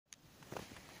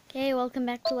Okay, welcome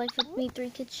back to Life with Me 3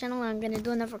 Kids channel. I'm gonna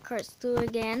do another Cars 2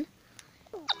 again.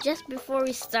 Just before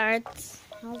we start,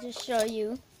 I'll just show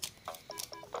you.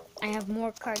 I have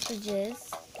more cartridges.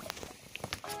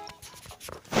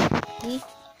 See?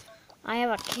 I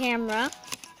have a camera.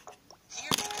 Here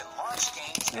you can launch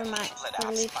games and leaflet for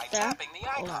apps by tapping the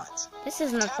Hold on. icons. This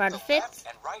is not Tap part the of it. left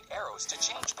and right arrows to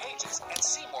change pages and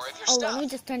see more of your Oh, stuff. let me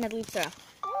just turn that leaflet off.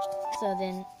 So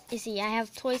then, you see, I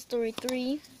have Toy Story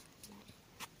 3.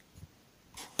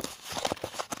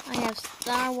 I have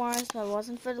Star Wars, but it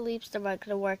wasn't for the Leapster, but I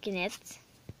could have worked in it.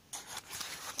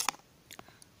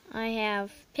 I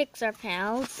have Pixar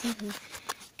Pals.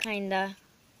 Kinda.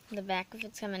 The back of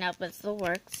it's coming out, but it still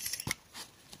works.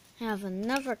 I have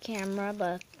another camera,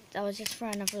 but that was just for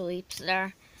another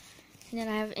Leapster. And then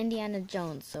I have Indiana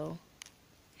Jones, so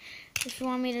if you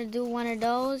want me to do one of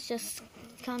those, just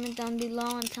comment down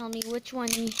below and tell me which one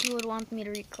you would want me to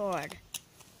record.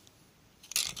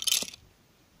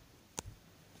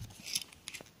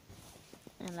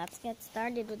 And let's get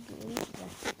started with the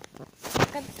Leapster. I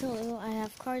forgot to tell you, I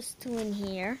have Cars 2 in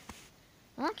here.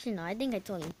 Well, actually, no, I think I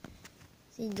told you.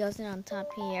 See, it goes in on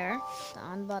top here, the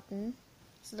on button.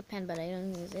 This is the pen, but I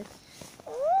don't use it.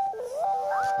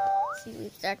 See,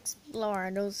 Leapster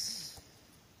Explorer, those.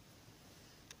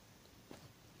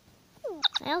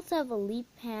 I also have a leap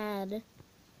pad,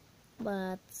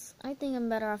 but I think I'm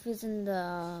better off using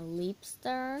the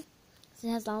Leapster. It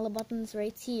has all the buttons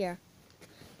right here.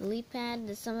 The leap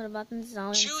pad, some of the buttons are all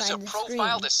inside the screen. Choose a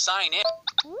profile to sign in.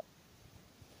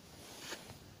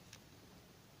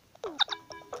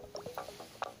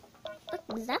 Look,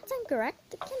 does that sound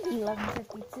correct? It can be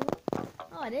 11:52.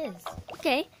 Oh, it is.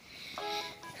 Okay.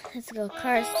 Let's go.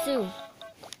 Cars 2.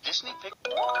 Disney pick.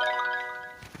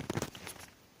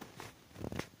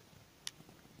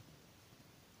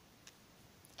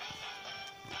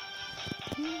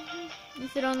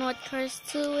 If you don't know what Cars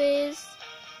 2 is,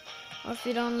 or if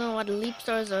you don't know what a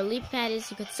Leapstars or Leap Pad is,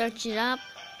 you could search it up.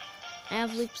 I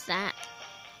have Leapster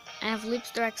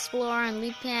Explorer and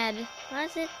Leap Pad. What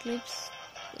is it? Leap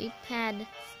Pad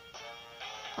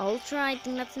Ultra, I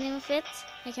think that's the name of it.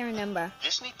 I can't remember.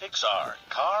 Disney Pixar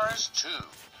Cars 2.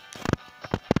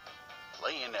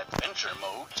 Play in adventure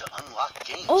mode to unlock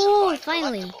games. Oh,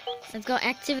 finally! Let's go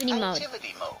activity mode.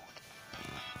 Activity mode.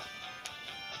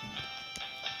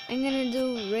 I'm gonna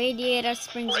do Radiator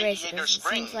Springs Race. Radiator It seems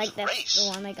Springs like that's Race. the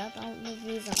one I got all the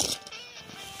views on.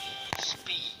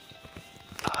 Speed.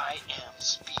 I am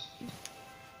speed.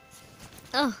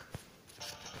 Oh,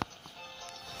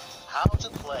 How to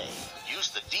play. Use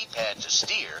the D-pad to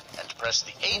steer and press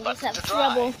the A I just button have to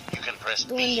trouble drive. You can press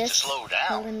doing B to this, slow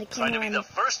holding down. the Try to camera be on the it.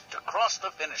 first to cross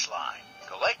the finish line.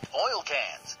 Collect oil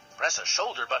cans. Press a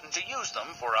shoulder button to use them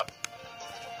for a...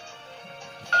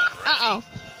 uh-oh.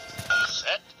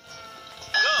 Set.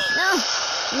 Go. No!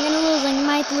 I'm gonna lose. I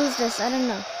might lose this. I don't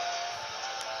know.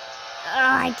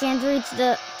 I can't reach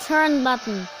the turn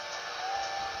button.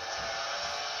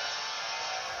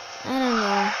 I don't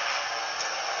know.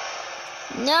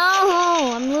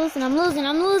 No! I'm losing.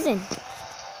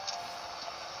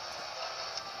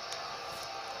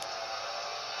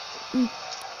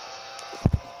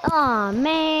 Oh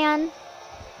man.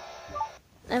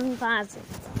 I'm pausing.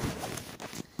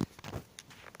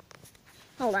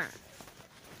 Hold on.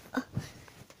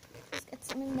 Let's get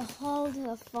something to hold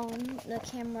the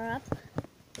camera up.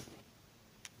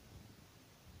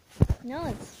 No,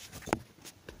 it's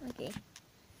okay.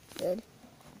 Good.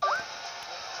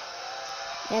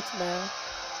 That's better.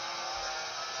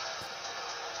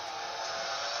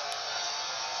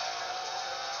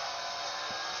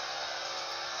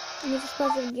 Let me just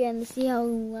pause it again to see how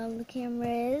well the camera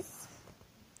is.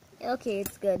 Okay,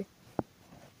 it's good.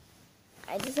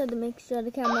 I just had to make sure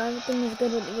the camera, everything is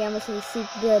good with the camera so you see it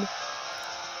good.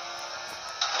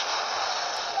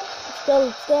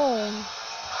 Let's go.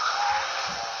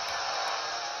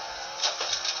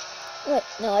 Wait,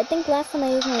 no, I think last time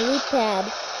I used my leap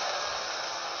pad.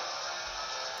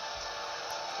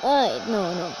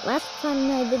 No. Last time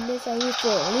I did this, I used the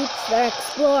Leapster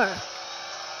Explorer.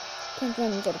 Can't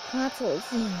remember the consoles.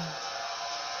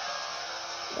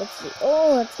 Let's see.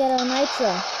 Oh, let's get a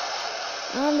nitro.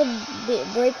 I want to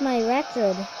break my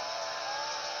record.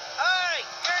 Hey,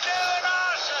 you're doing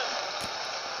awesome!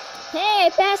 Hey, I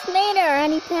passed Nader,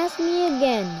 and he passed me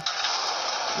again.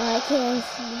 I can't,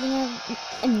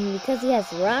 because he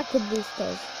has rocket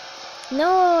boosters.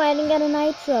 No, I didn't get a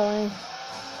nitro.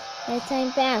 My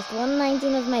time passed.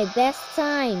 119 was my best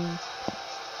time.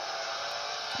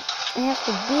 I have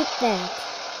to beat that.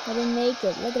 I didn't make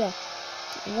it. Look at that.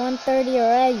 130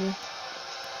 already.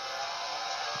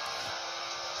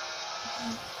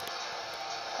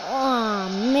 Oh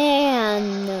man.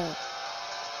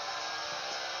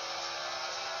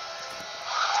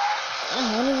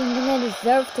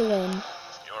 deserve to win.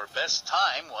 Your best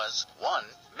time was 1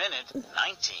 minute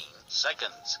 19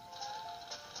 seconds.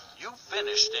 You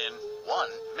finished in 1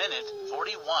 minute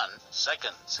 41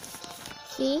 seconds.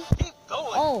 See? Keep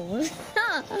going. Oh.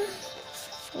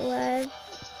 What?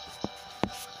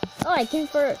 Oh, I came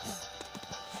first.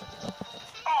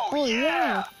 Oh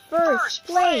yeah, first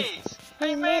place.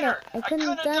 Hey Mater, I couldn't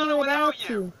have done it without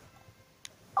you.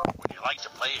 Would you like to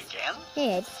play again?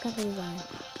 Hey, I just got these on.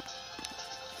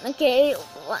 Okay,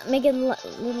 make it a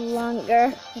little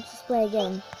longer. Let's just play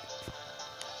again.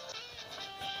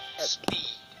 Speed.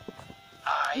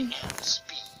 I am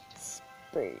speed.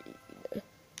 Speed.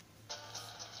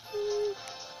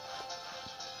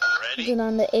 Ready? Put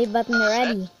on the A button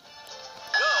already.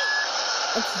 Go.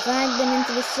 Let's drag them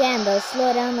into the sand. They'll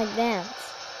slow down like that.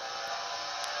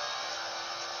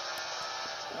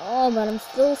 Oh, but I'm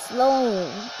still slow.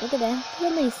 Look at that.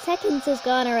 Look how many seconds has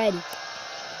gone already.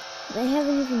 They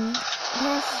haven't even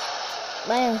passed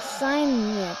by a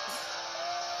sign yet.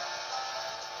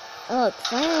 Oh, look,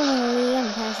 finally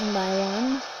I'm passing by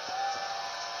one.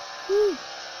 Whew.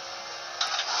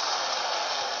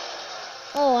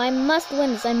 Oh, I must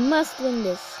win this. I must win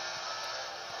this.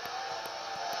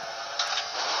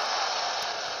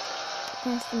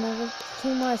 Passed another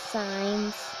 2 more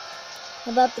signs.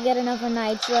 About to get another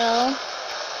nitro.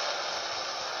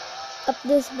 Up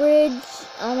this bridge,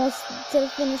 almost to the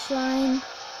finish line.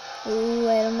 Ooh,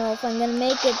 I don't know if I'm gonna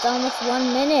make it. It's almost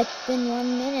 1 minute. Been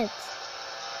 1 minute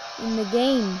in the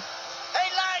game. Hey,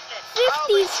 Lightning!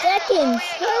 50 seconds!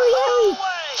 Hurry, hurry!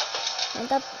 I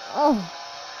got. Oh.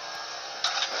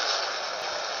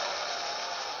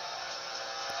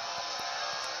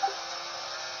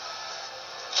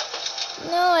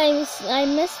 No, I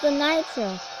missed the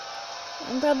nitro.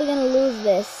 I'm probably gonna lose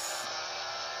this.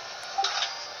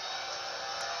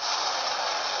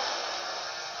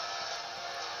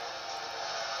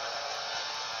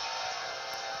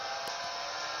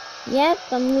 Yep,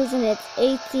 I'm losing it.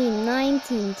 18,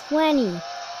 19, 20.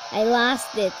 I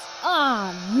lost it.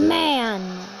 Oh man!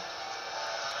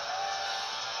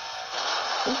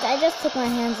 I just took my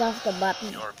hands off the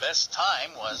button. Your best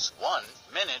time was 1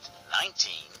 minute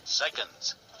 19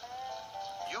 seconds.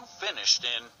 You finished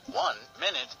in 1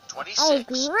 minute 26 Oh,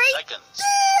 great! seconds.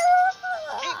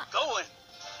 Keep going.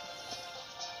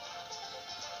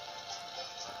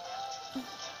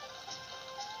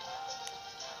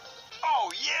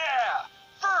 Oh yeah!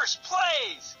 First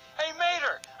place! Hey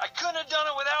Mater, I couldn't have done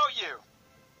it without you.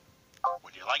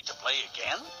 Would you like to play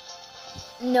again?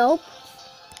 Nope.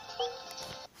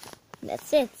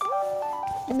 That's it.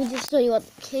 Let me just show you what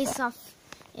the case of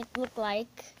it looked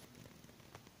like.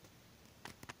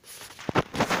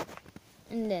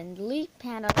 And then the leak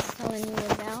pad I was telling you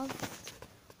about.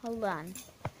 Hold on.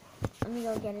 Let me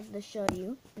go get it to show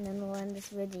you. And then we'll end this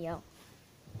video.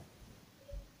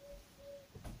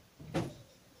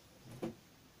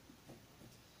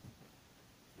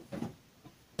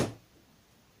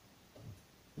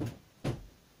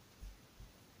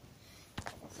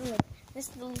 So look, this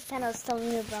is the leak pad I was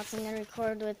telling you about. So I'm going to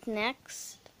record with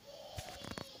next.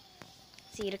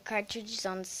 See the cartridges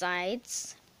on the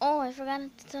sides. Oh, I forgot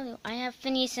to tell you. I have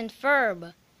Phineas and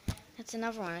Ferb. That's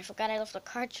another one. I forgot I left a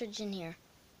cartridge in here.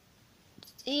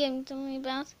 See, I'm telling you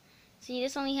about? See,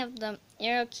 this only have the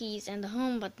arrow keys and the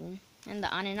home button. And the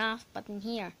on and off button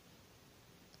here.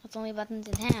 That's the only buttons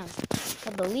it has.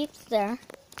 But the leaps there,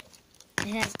 it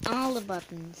has all the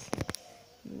buttons.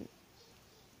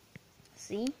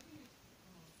 See?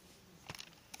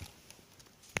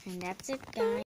 And that's it, guys.